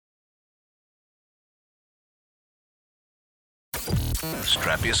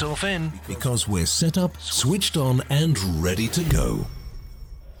Strap yourself in, because we're set up, switched on, and ready to go.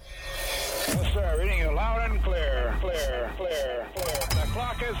 Yes, sir. Reading you loud and clear. Clear. The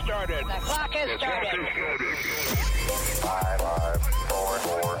clock has started. 5,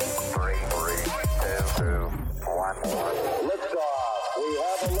 4, 3, 2, 1. Liftoff. We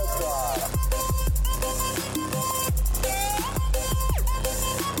have a liftoff.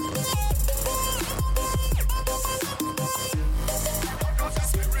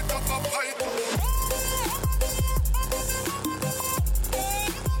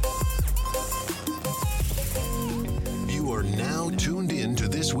 You are now tuned in to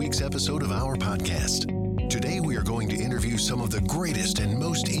this week's episode of our podcast. Today we are going to interview some of the greatest and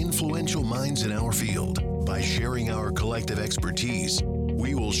most influential minds in our field. By sharing our collective expertise,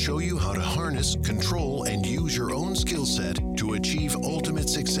 we will show you how to harness, control, and use your own skill set to achieve ultimate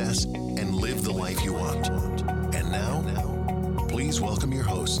success and live the life you want. And now, please welcome your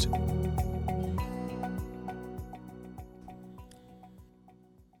host.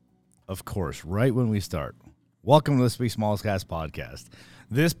 Of course, right when we start. Welcome to this week's Smallest Cast podcast.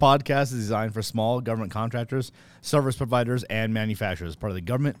 This podcast is designed for small government contractors, service providers, and manufacturers, part of the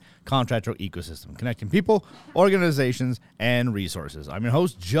government contractor ecosystem, connecting people, organizations, and resources. I'm your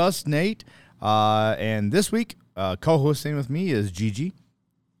host, Just Nate, and this week, co-hosting with me is Gigi,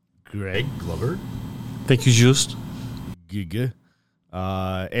 Greg Glover. Thank you, Just. Giga.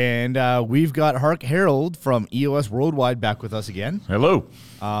 And we've got Hark Harold from EOS Worldwide back with us again. Hello.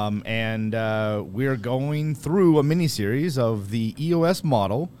 And we're going through a mini-series of the EOS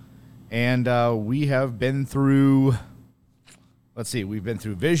model, and we have been through, we've been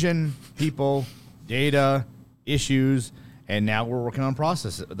through vision, people, data, issues, and now we're working on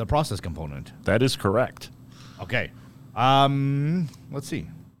the process component. That is correct. Okay. Let's see.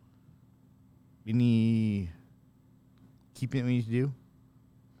 Any keeping we need to do?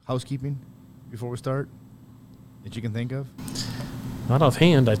 Housekeeping before we start that you can think of? Not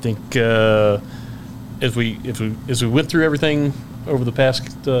offhand. I think as we went through everything over the past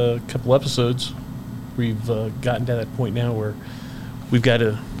couple episodes, we've gotten to that point now where we've got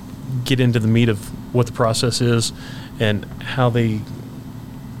to get into the meat of what the process is and how they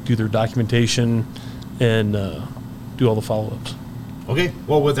do their documentation and do all the follow-ups. Okay.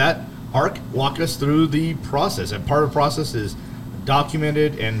 Well, with that, Hark, walk us through the process. And part of the process is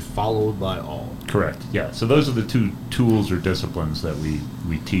documented and followed by all. Correct, yeah. So those are the two tools or disciplines that we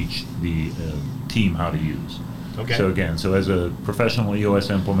teach the team how to use. Okay. So again, as a professional EOS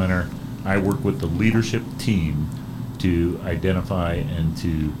implementer, I work with the leadership team to identify and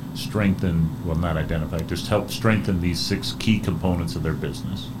to strengthen, just help strengthen these 6 key components of their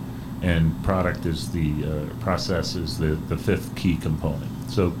business. And process is the 5th key component.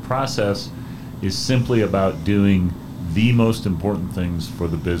 So process is simply about doing the most important things for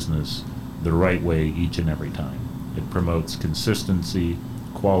the business the right way each and every time. It promotes consistency,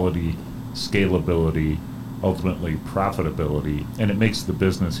 quality, scalability, ultimately profitability, and it makes the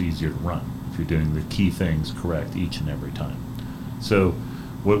business easier to run if you're doing the key things correct each and every time. So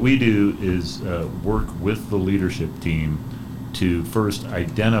what we do is work with the leadership team to first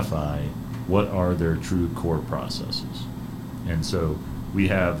identify what are their true core processes. And so we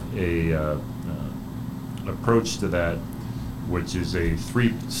have a approach to that, which is a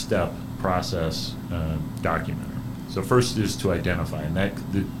 3-step process documenter. So first is to identify, and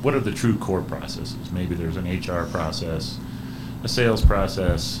what are the true core processes? Maybe there's an HR process, a sales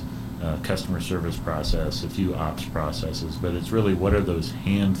process, a customer service process, a few ops processes, but it's really what are those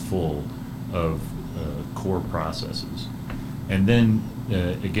handful of core processes. And then,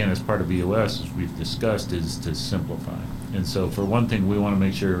 again, as part of EOS, as we've discussed, is to simplify. And so for one thing, we want to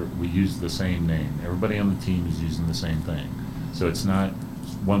make sure we use the same name. Everybody on the team is using the same thing. So it's not,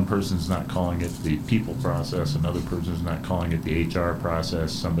 one person's not calling it the people process, another person's not calling it the HR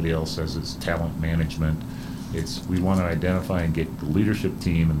process, somebody else says it's talent management. We want to identify and get the leadership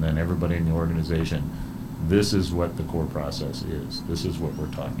team and then everybody in the organization, this is what the core process is. This is what we're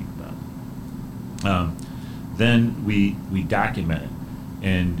talking about. Then we document it.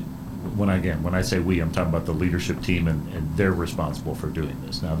 And when I say we, I'm talking about the leadership team, and they're responsible for doing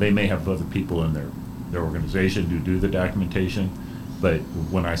this. Now, they may have other people in their organization who do the documentation, but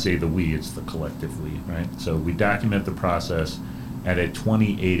when I say the we, it's the collective we, right? So we document the process at a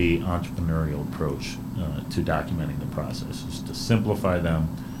 20/80 entrepreneurial approach to documenting the processes, to simplify them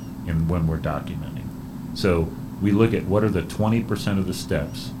when we're documenting. So we look at what are the 20% of the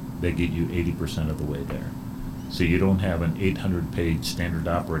steps that get you 80% of the way there. So you don't have an 800-page standard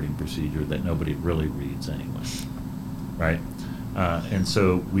operating procedure that nobody really reads anyway, right? And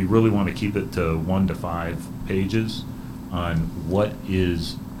so we really want to keep it to 1 to 5 pages on what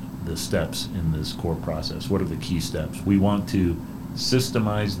is the steps in this core process. What are the key steps? We want to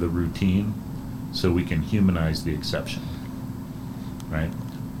systemize the routine so we can humanize the exception, right?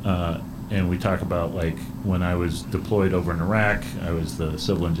 And we talk about, like, when I was deployed over in Iraq, I was the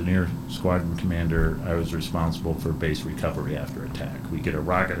civil engineer squadron commander. I was responsible for base recovery after attack. We get a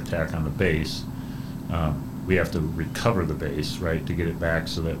rocket attack on the base. We have to recover the base, right, to get it back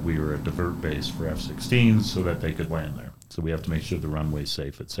so that we were a divert base for F-16s so that they could land there. So we have to make sure the runway's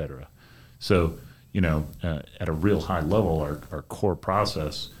safe, et cetera. So, at a real high level, our core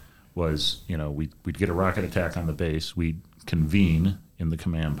process was, we'd get a rocket attack on the base. We'd convene in the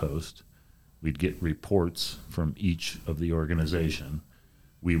command post. We'd get reports from each of the organization.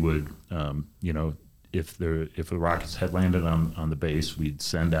 We would, if the rockets had landed on the base, we'd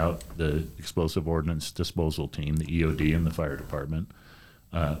send out the explosive ordnance disposal team, the EOD, and the fire department.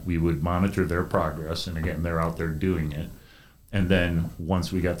 We would monitor their progress, and again, they're out there doing it. And then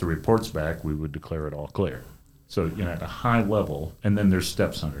once we got the reports back, we would declare it all clear. So, at a high level, and then there's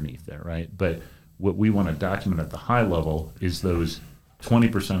steps underneath there, right? But what we want to document at the high level is those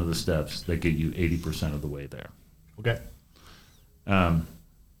 20% of the steps that get you 80% of the way there. Okay. And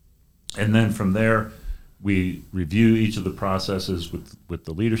then from there, we review each of the processes with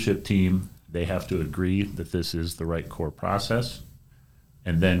the leadership team. They have to agree that this is the right core process.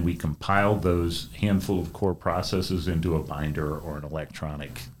 And then we compile those handful of core processes into a binder or an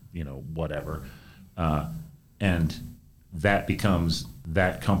electronic, whatever. And that becomes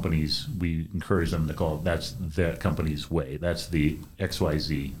that company's, we encourage them to call it, that's that company's way. That's the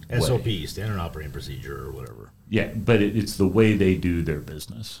XYZ way. SOP, standard operating procedure or whatever. Yeah, but it's the way they do their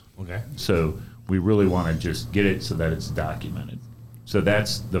business. Okay. So we really want to just get it so that it's documented. So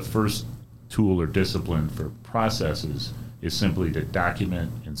that's the first tool or discipline for processes, is simply to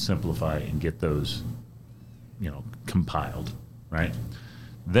document and simplify and get those, compiled, right?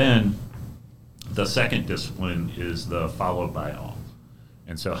 Then the second discipline is the followed by all.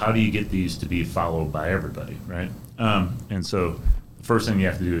 And so how do you get these to be followed by everybody, right? And so the first thing you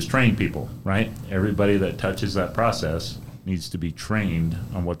have to do is train people, right? Everybody that touches that process needs to be trained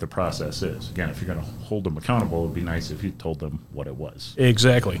on what the process is. Again, if you're going to hold them accountable, it would be nice if you told them what it was.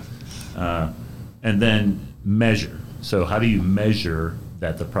 Exactly. And then measure. So how do you measure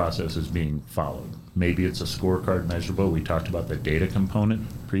that the process is being followed? Maybe it's a scorecard measurable. We talked about the data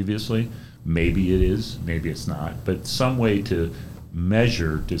component previously. Maybe it is, maybe it's not, but some way to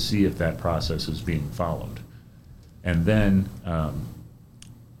measure to see if that process is being followed. And then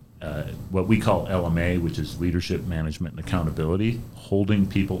what we call LMA, which is leadership, management, and accountability, holding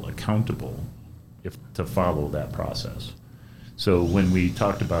people accountable to follow that process. So when we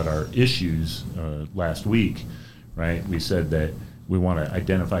talked about our issues last week, right, we said that we want to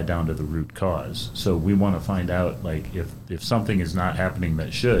identify down to the root cause. So we want to find out, like, if something is not happening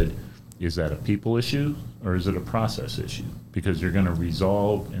that should, is that a people issue or is it a process issue? Because you're going to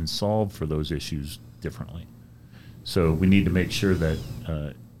resolve and solve for those issues differently. So we need to make sure that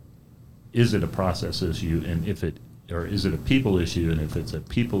is it a process issue, and or is it a people issue, and if it's a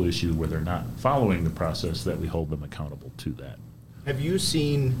people issue where they're not following the process, that we hold them accountable to that. Have you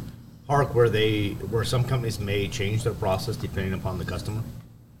seen, Hark, where some companies may change their process depending upon the customer?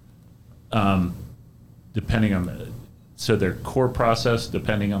 Depending on so their core process,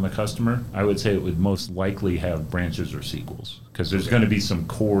 depending on the customer, I would say it would most likely have branches or sequels, because there's going to be some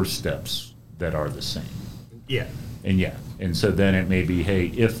core steps that are the same. Yeah. And so then it may be, hey,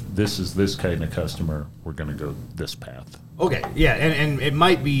 if this is this kind of customer, we're going to go this path. Okay, yeah, and it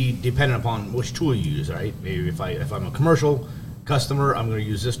might be dependent upon which tool you use, right? Maybe if I'm a commercial customer, I'm going to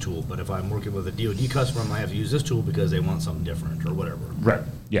use this tool, but if I'm working with a DoD customer, I might have to use this tool because they want something different or whatever. Right.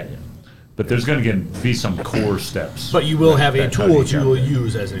 Yeah. But there's going to be some core steps. But you will have a tool that you will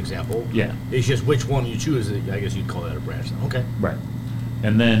use as an example. Yeah. It's just which one you choose. I guess you'd call that a branch. Okay. Right.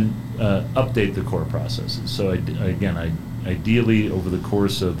 And then update the core processes. So ideally, over the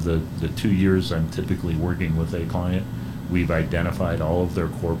course of the 2 years I'm typically working with a client, we've identified all of their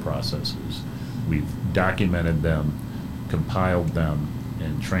core processes. We've documented them, compiled them,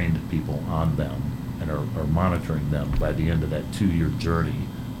 and trained people on them, and are monitoring them by the end of that 2-year journey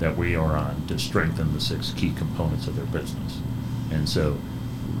that we are on to strengthen the 6 key components of their business. And so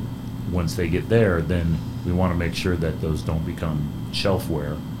once they get there, then we want to make sure that those don't become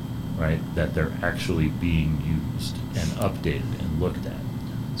shelfware, right? That they're actually being used and updated and looked at.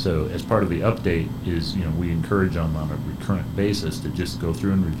 So as part of the update is, we encourage them on a recurrent basis to just go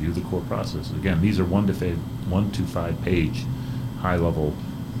through and review the core process. Again, these are 1 to 5 page high-level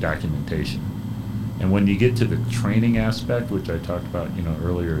documentation. And when you get to the training aspect, which I talked about,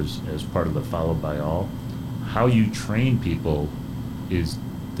 earlier as part of the followed by all, how you train people is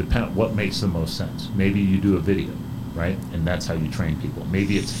depend what makes the most sense. Maybe you do a video, right? And that's how you train people.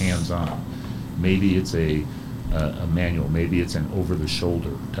 Maybe it's hands-on. Maybe it's a manual. Maybe it's an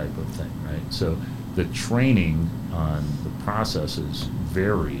over-the-shoulder type of thing, right? So the training on the processes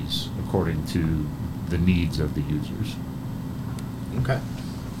varies according to the needs of the users. Okay.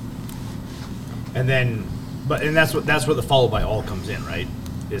 And then, that's where the follow by all comes in, right?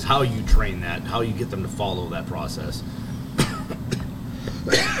 Is how you train that, how you get them to follow that process.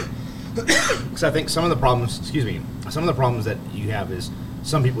 Because I think some of the problems that you have is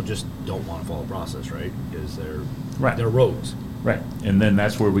some people just don't want to follow the process, right? Because they're rogues. Right, and then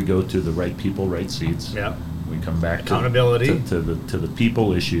that's where we go to the right people, right seats. Yeah. We come back accountability to the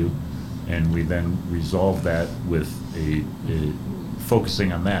people issue, and we then resolve that with a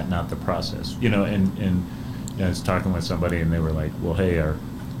focusing on that, not the process. And I was talking with somebody, and they were like, "Well, hey, our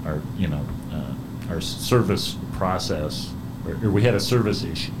service process, or we had a service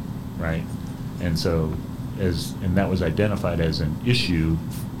issue, right?" And so, and that was identified as an issue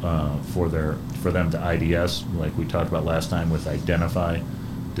for them to IDS, like we talked about last time, with identify,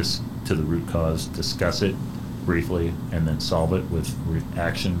 to the root cause, discuss it briefly, and then solve it with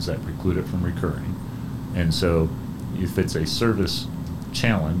actions that preclude it from recurring. And so, if it's a service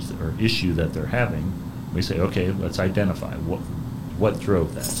challenge or issue that they're having, we say, okay, let's identify what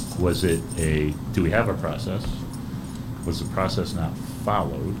drove that. Was it do we have a process? Was the process not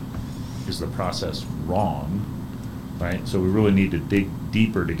followed? Is the process wrong? Right? So we really need to dig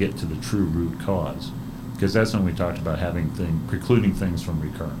deeper to get to the true root cause, because that's when we talked about precluding things from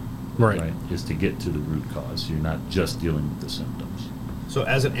recurring. Right. Is to get to the root cause. You're not just dealing with the symptoms. So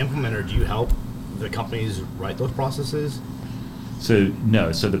as an implementer, do you help the companies write those processes? So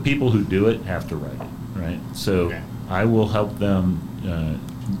no. So the people who do it have to write it, right? So Okay. I will help them.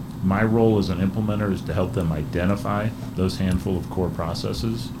 My role as an implementer is to help them identify those handful of core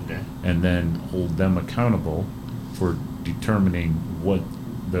processes, Okay. and then hold them accountable for determining what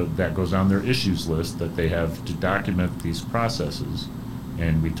that goes on their issues list that they have to document these processes.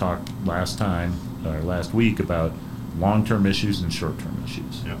 And we talked last week about long-term issues and short-term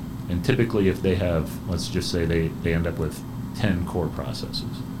issues. Yeah. And typically, if they have, let's just say they end up with 10 core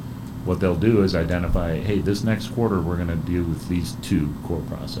processes, what they'll do is identify, hey, this next quarter we're going to deal with these 2 core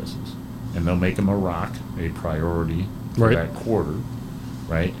processes. And they'll make them a priority for Right. that quarter,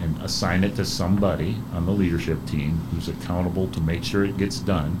 right? And assign it to somebody on the leadership team who's accountable to make sure it gets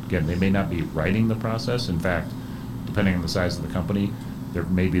done. Again, they may not be writing the process. In fact, depending on the size of the company, there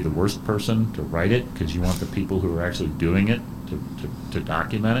may be the worst person to write it, because you want the people who are actually doing it to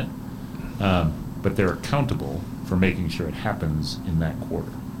document it. But they're accountable for making sure it happens in that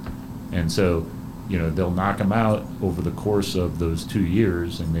quarter. And so, they'll knock them out over the course of those 2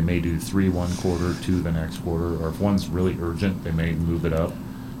 years, and they may do 3 one quarter, 2 the next quarter, or if one's really urgent, they may move it up.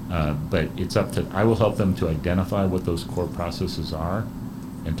 But it's up to, I will help them to identify what those core processes are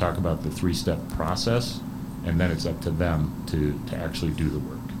and talk about the 3-step process, and then it's up to them to actually do the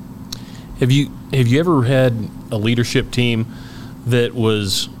work. Have you ever had a leadership team that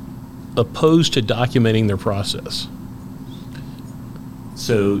was opposed to documenting their process?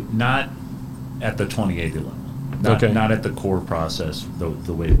 So not at the 2080 level, not at the core process,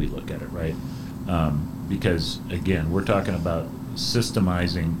 the way we look at it, right? Because again, we're talking about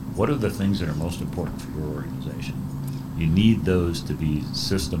systemizing what are the things that are most important for your organization. You need those to be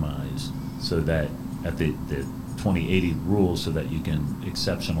systemized so that at the 2080 rules, so that you can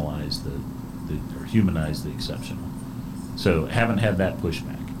exceptionalize or humanize the exceptional. So haven't had that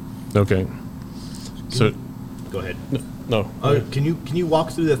pushback. Okay. So Go ahead. no. Can you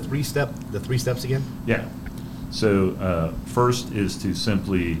walk through the three steps again? Yeah. So first is to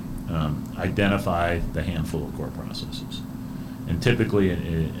simply identify the handful of core processes. And typically,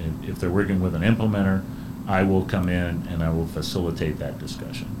 if they're working with an implementer, I will come in and I will facilitate that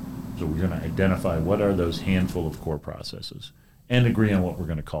discussion. So we're going to identify what are those handful of core processes and agree on what we're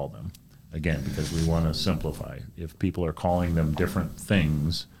going to call them. Again, because we want to simplify. If people are calling them different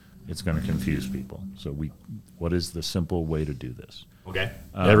things, it's going to confuse people. So what is the simple way to do this? Okay.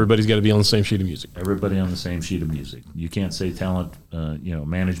 Everybody's got to be on the same sheet of music. Everybody on the same sheet of music. You can't say talent,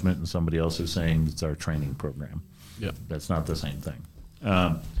 management, and somebody else is saying it's our training program. Yep. That's not the same thing.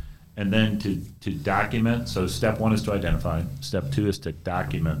 And then to document. So step 1 is to identify. Step 2 is to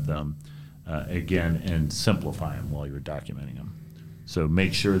document them again and simplify them while you're documenting them. So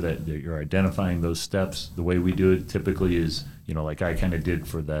make sure that you're identifying those steps. The way we do it typically is, like I kind of did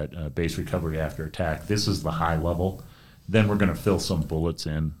for that base recovery after attack. This is the high level. Then we're going to fill some bullets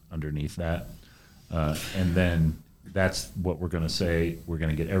in underneath that. And then that's what we're going to say. We're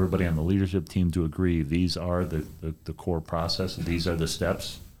going to get everybody on the leadership team to agree these are the core process, these are the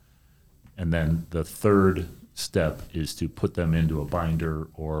steps. And then the third step is to put them into a binder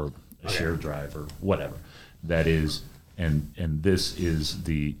or a shared drive or whatever. That is, and this is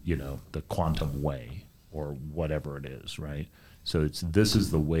the quantum way or whatever it is, right? So this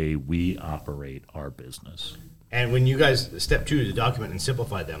is the way we operate our business. And when you guys step 2 to document and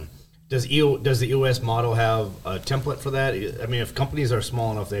simplify them, does the EOS model have a template for that? I mean, if companies are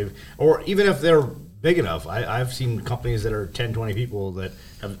small enough, or even if they're big enough, I've seen companies that are 10, 20 people that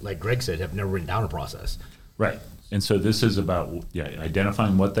have, like Greg said, have never written down a process. Right. And so this is about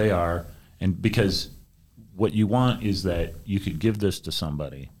identifying what they are, and because what you want is that you could give this to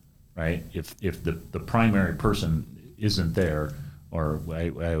somebody, right? If the primary person isn't there, or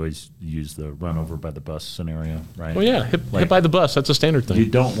I always use the run over by the bus scenario, right? Well, yeah, hit by the bus. That's a standard thing. You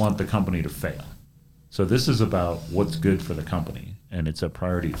don't want the company to fail. So this is about what's good for the company, and it's a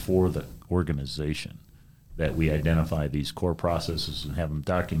priority for the organization that we identify these core processes and have them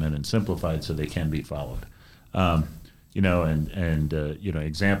documented and simplified so they can be followed.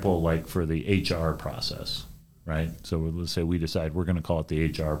 Example like for the HR process, right? So let's say we decide we're going to call it the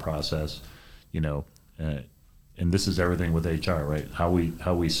HR process, and this is everything with HR, right? How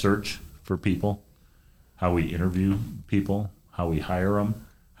we search for people, how we interview people, how we hire them,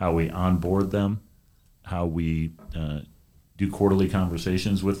 how we onboard them, how we do quarterly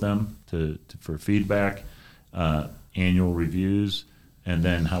conversations with them for feedback, annual reviews, and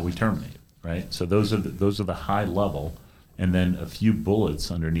then how we terminate, right? So those are the high level, and then a few bullets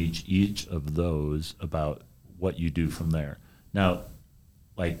underneath each of those about what you do from there. Now,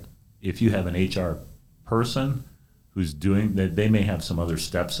 like if you have an HR person who's doing that, they may have some other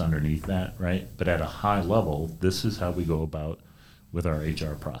steps underneath that, right? But at a high level, this is how we go about with our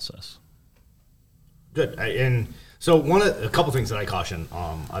HR process. Good. And so a couple things that I caution.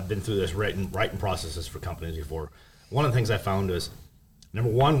 I've been through this writing processes for companies before. One of the things I found is,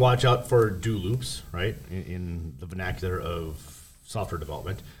 number one, watch out for do loops, right? In the vernacular of software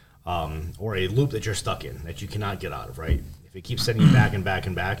development, or a loop that you're stuck in that you cannot get out of, right? If it keeps sending you back and back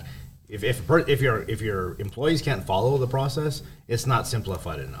and back, if your employees can't follow the process, it's not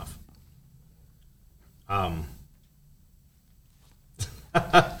simplified enough. Wow.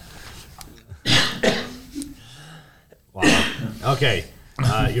 Okay,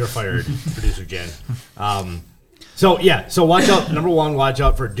 you're fired, producer Jen. So watch out. Number one, watch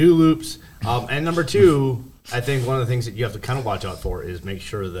out for do loops, and number two, I think one of the things that you have to kind of watch out for is make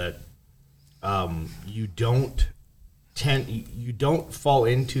sure that you don't fall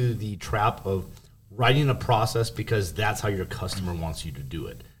into the trap of writing a process because that's how your customer wants you to do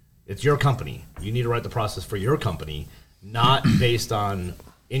it. It's your company. You need to write the process for your company, not based on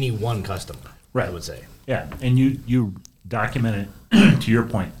any one customer. Right. I would say. Yeah, and you document it to your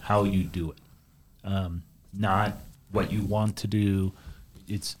point how you do it, not what you want to do.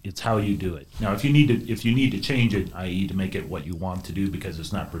 It's how you do it. Now, if you need to change it, i.e., to make it what you want to do because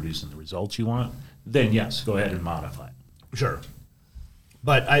it's not producing the results you want, then yes, go ahead and modify it. Sure,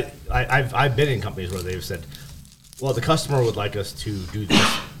 but I've been in companies where they've said, well, the customer would like us to do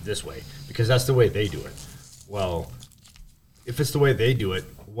this way because that's the way they do it. Well, if it's the way they do it,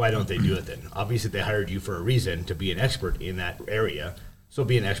 why don't they do it then? Obviously, they hired you for a reason to be an expert in that area. So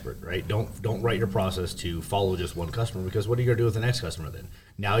be an expert, right? Don't write your process to follow just one customer because what are you going to do with the next customer then?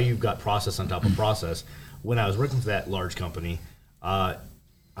 Now you've got process on top of process. When I was working for that large company, I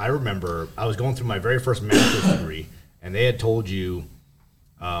remember I was going through my very first master's degree, and they had told you,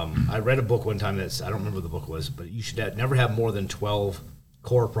 I read a book one time I don't remember what the book was, but you should never have more than 12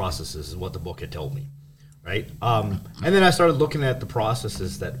 core processes is what the book had told me, right? And then I started looking at the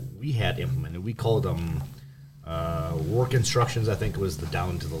processes that we had implemented. We called them work instructions, I think was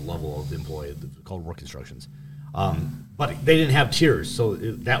down to the level of the employee, called work instructions. But they didn't have tiers, so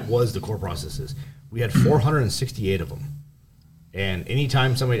that was the core processes. We had 468 of them. And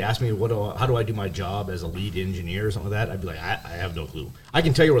anytime somebody asked me, how do I do my job as a lead engineer or something like that, I'd be like, I have no clue. I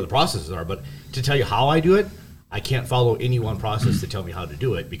can tell you where the processes are, but to tell you how I do it, I can't follow any one process to tell me how to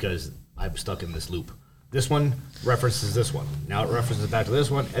do it because I'm stuck in this loop. This one references this one. Now it references back to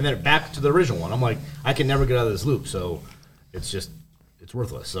this one, and then back to the original one. I'm like, I can never get out of this loop, so it's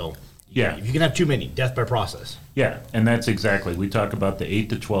worthless. So yeah, if you can have too many, death by process. Yeah, and that's exactly. We talk about the 8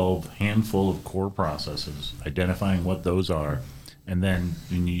 to 12 handful of core processes, identifying what those are, and then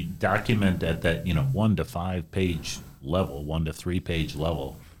when you document at that 1 to 5 page level, 1 to 3 page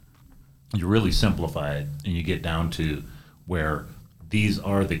level, you really simplify it, and you get down to where these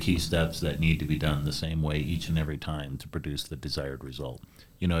are the key steps that need to be done the same way each and every time to produce the desired result.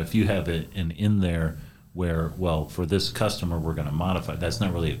 If you have an in there where, well, for this customer, we're going to modify. That's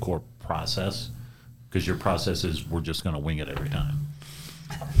not really a core process, because your process is we're just going to wing it every time.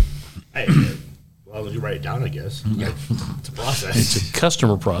 Hey, well, you write it down, I guess. Yeah. It's a process. It's a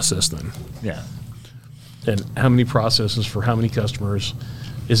customer process then. Yeah. And how many processes for how many customers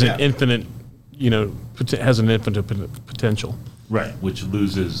is Yeah. an infinite, has an infinite potential. Right, which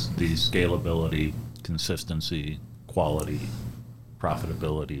loses the scalability, consistency, quality,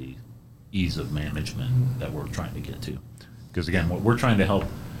 profitability, ease of management that we're trying to get to. Because again, what we're trying to help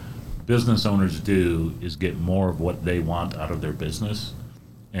business owners do is get more of what they want out of their business.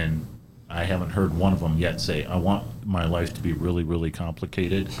 And I haven't heard one of them yet say, I want my life to be really, really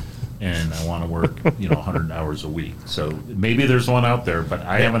complicated, and I want to work, 100 hours a week. So maybe there's one out there, but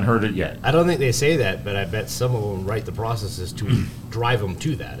I haven't heard it yet. I don't think they say that, but I bet some of them write the processes to drive them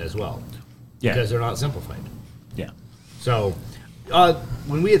to that as well. Yeah. Because they're not simplified. Yeah. So,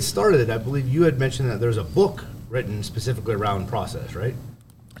 when we had started, I believe you had mentioned that there's a book written specifically around process, right?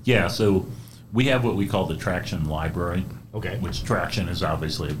 Yeah, so we have what we call the Traction Library. Okay. Which Traction is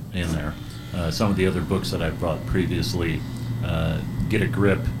obviously in there. Some of the other books that I've brought previously, Get a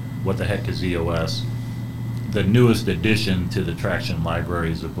Grip, What the Heck is EOS? The newest addition to the Traction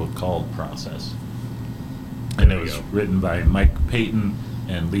Library is a book called Process. And There it we was go. written by Mike Payton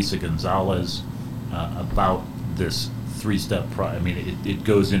and Lisa Gonzalez about this three-step it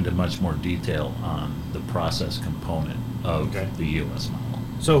goes into much more detail on the process component of Okay. the EOS model.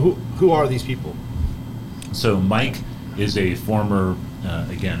 So who are these people? So Mike is a former,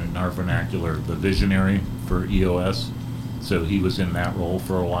 again, in our vernacular, the visionary for EOS. So he was in that role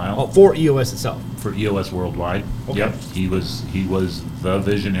for a while. Oh, for EOS itself. For EOS Worldwide. Okay. Yep, he was the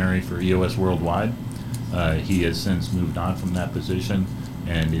visionary for EOS Worldwide. He has since moved on from that position,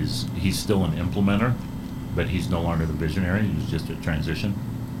 and he's still an implementer, but he's no longer the visionary. He was just a transition.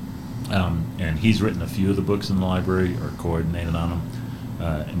 And he's written a few of the books in the library or coordinated on them.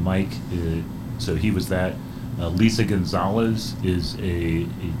 And Mike, so he was that. Lisa Gonzalez is a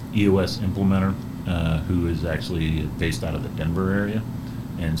EOS implementer who is actually based out of the Denver area.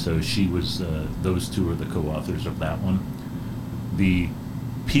 And so she was, those two are the co-authors of that one. The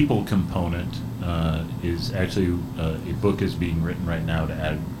people component is actually, a book is being written right now to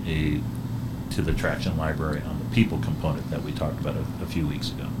add to the Traction Library on the people component that we talked about a few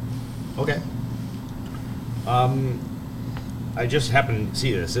weeks ago. Okay. I just happened to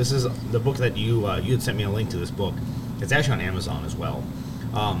see this. This is the book that you had sent me a link to this book. It's actually on Amazon as well.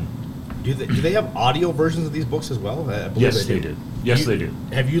 Do they have audio versions of these books as well? I believe Yes, they do. Yes, they do.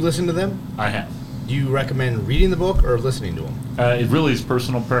 Have you listened to them? I have. Do you recommend reading the book or listening to them? It really is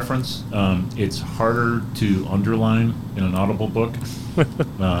personal preference. It's harder to underline in an Audible book.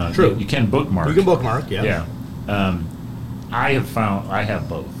 True. You can bookmark. You can bookmark, yeah. Yeah. I have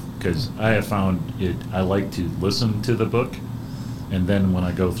both, because I have found I like to listen to the book, and then when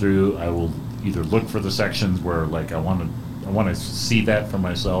I go through, I will either look for the sections where I want to see that for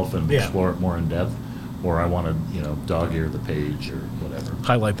myself and explore it more in depth, or I want to dog ear the page or whatever.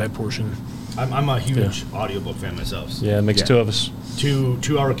 Highlight that portion. I'm a huge audiobook fan myself. So Yeah, it makes two of us.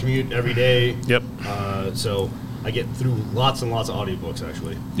 2-hour commute every day. Yep. So I get through lots and lots of audiobooks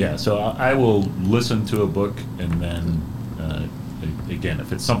actually. Yeah, so I will listen to a book, and then again,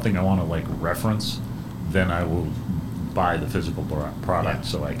 if it's something I want to reference, then I will buy the physical product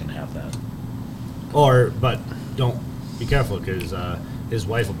so I can have that. But don't be careful, because his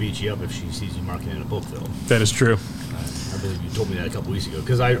wife will beat you up if she sees you marking in a book, though. That is true. I believe you told me that a couple weeks ago.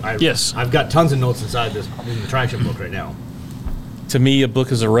 Because Yes. I've got tons of notes inside this Traction book right now. To me, a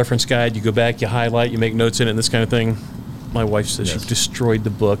book is a reference guide. You go back, you highlight, you make notes in it, and this kind of thing. My wife says Yes. you've destroyed the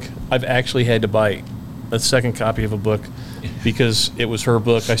book. I've actually had to buy a second copy of a book because it was her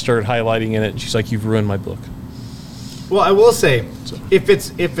book. I started highlighting in it, and she's like, "You've ruined my book." Well, I will say, if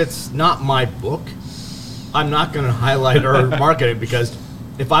it's not my book, I'm not going to highlight or mark it, because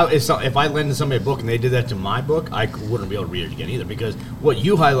if I lend somebody a book and they did that to my book, I wouldn't be able to read it again either, because what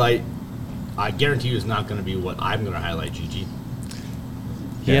you highlight, I guarantee you, is not going to be what I'm going to highlight, Gigi.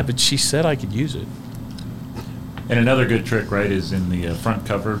 Yeah, but she said I could use it. And another good trick, right, is in the front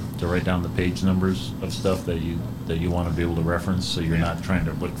cover to write down the page numbers of stuff that you want to be able to reference, so you're not trying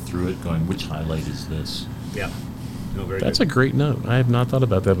to look through it going, which highlight is this? Yeah. No, very That's good. a great note. I have not thought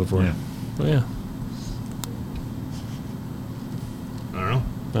about that before. Yeah. Oh, yeah. I don't know.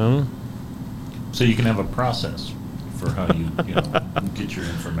 I don't know. So you can have a process for how you get your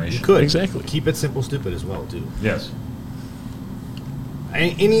information. You could. Exactly. Keep it simple, stupid as well, too. Yes.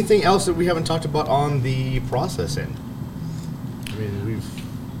 Anything else that we haven't talked about on the process end? I mean,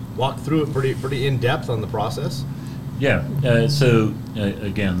 we've walked through it pretty in depth on the process. Yeah. So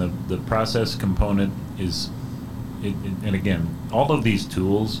again, the process component and again, all of these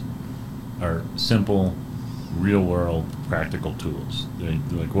tools are simple, real-world, practical tools.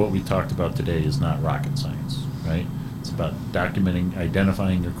 Like what we talked about today is not rocket science, right? It's about documenting,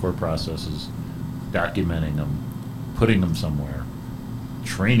 identifying your core processes, documenting them, putting them somewhere,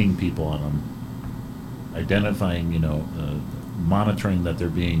 training people on them, identifying, monitoring that they're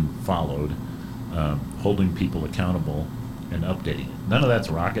being followed, holding people accountable, and updating it. None of that's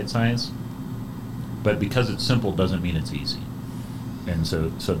rocket science, but because it's simple doesn't mean it's easy. And so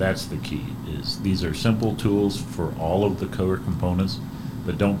that's the key, is these are simple tools for all of the core components,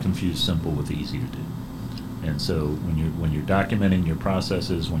 but don't confuse simple with easy to do. And so when you're documenting your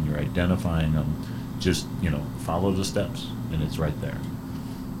processes, when you're identifying them, just follow the steps, and it's right there.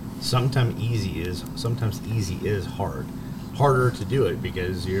 Sometimes easy is hard. Harder to do it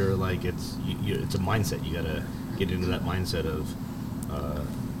because you're like it's a mindset. You gotta get into that mindset of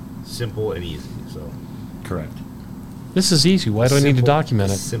simple and easy. So Correct. This is easy. Why do I need to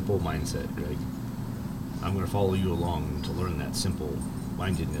document it? Simple mindset, Greg. I'm going to follow you along to learn that simple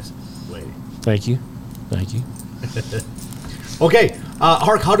mindedness way. Thank you. Okay,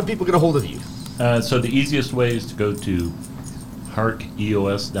 Hark, how do people get a hold of you? So the easiest way is to go to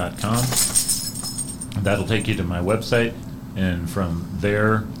harkeos.com. That'll take you to my website, and from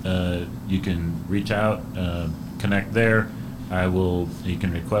there you can reach out, connect there. You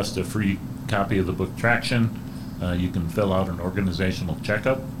can request a free copy of the book Traction. You can fill out an organizational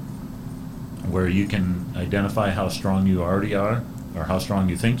checkup where you can identify how strong you already are, or how strong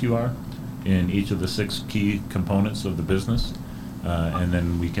you think you are, in each of the 6 key components of the business, and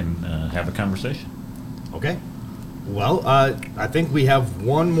then we can have a conversation. Okay. Well, I think we have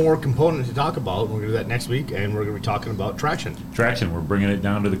one more component to talk about. We're going to do that next week, and we're going to be talking about traction. Traction, we're bringing it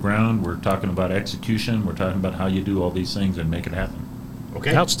down to the ground. We're talking about execution. We're talking about how you do all these things and make it happen.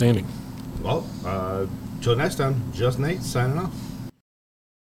 Okay. Outstanding. Well, till next time, Just Nate signing off.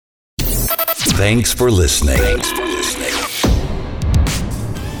 Thanks for listening.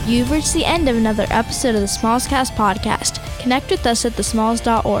 You've reached the end of another episode of the Smallscast podcast. Connect with us at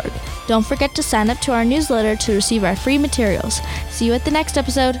thesmalls.org. Don't forget to sign up to our newsletter to receive our free materials. See you at the next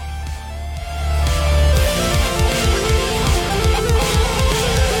episode.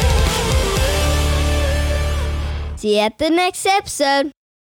 See you at the next episode.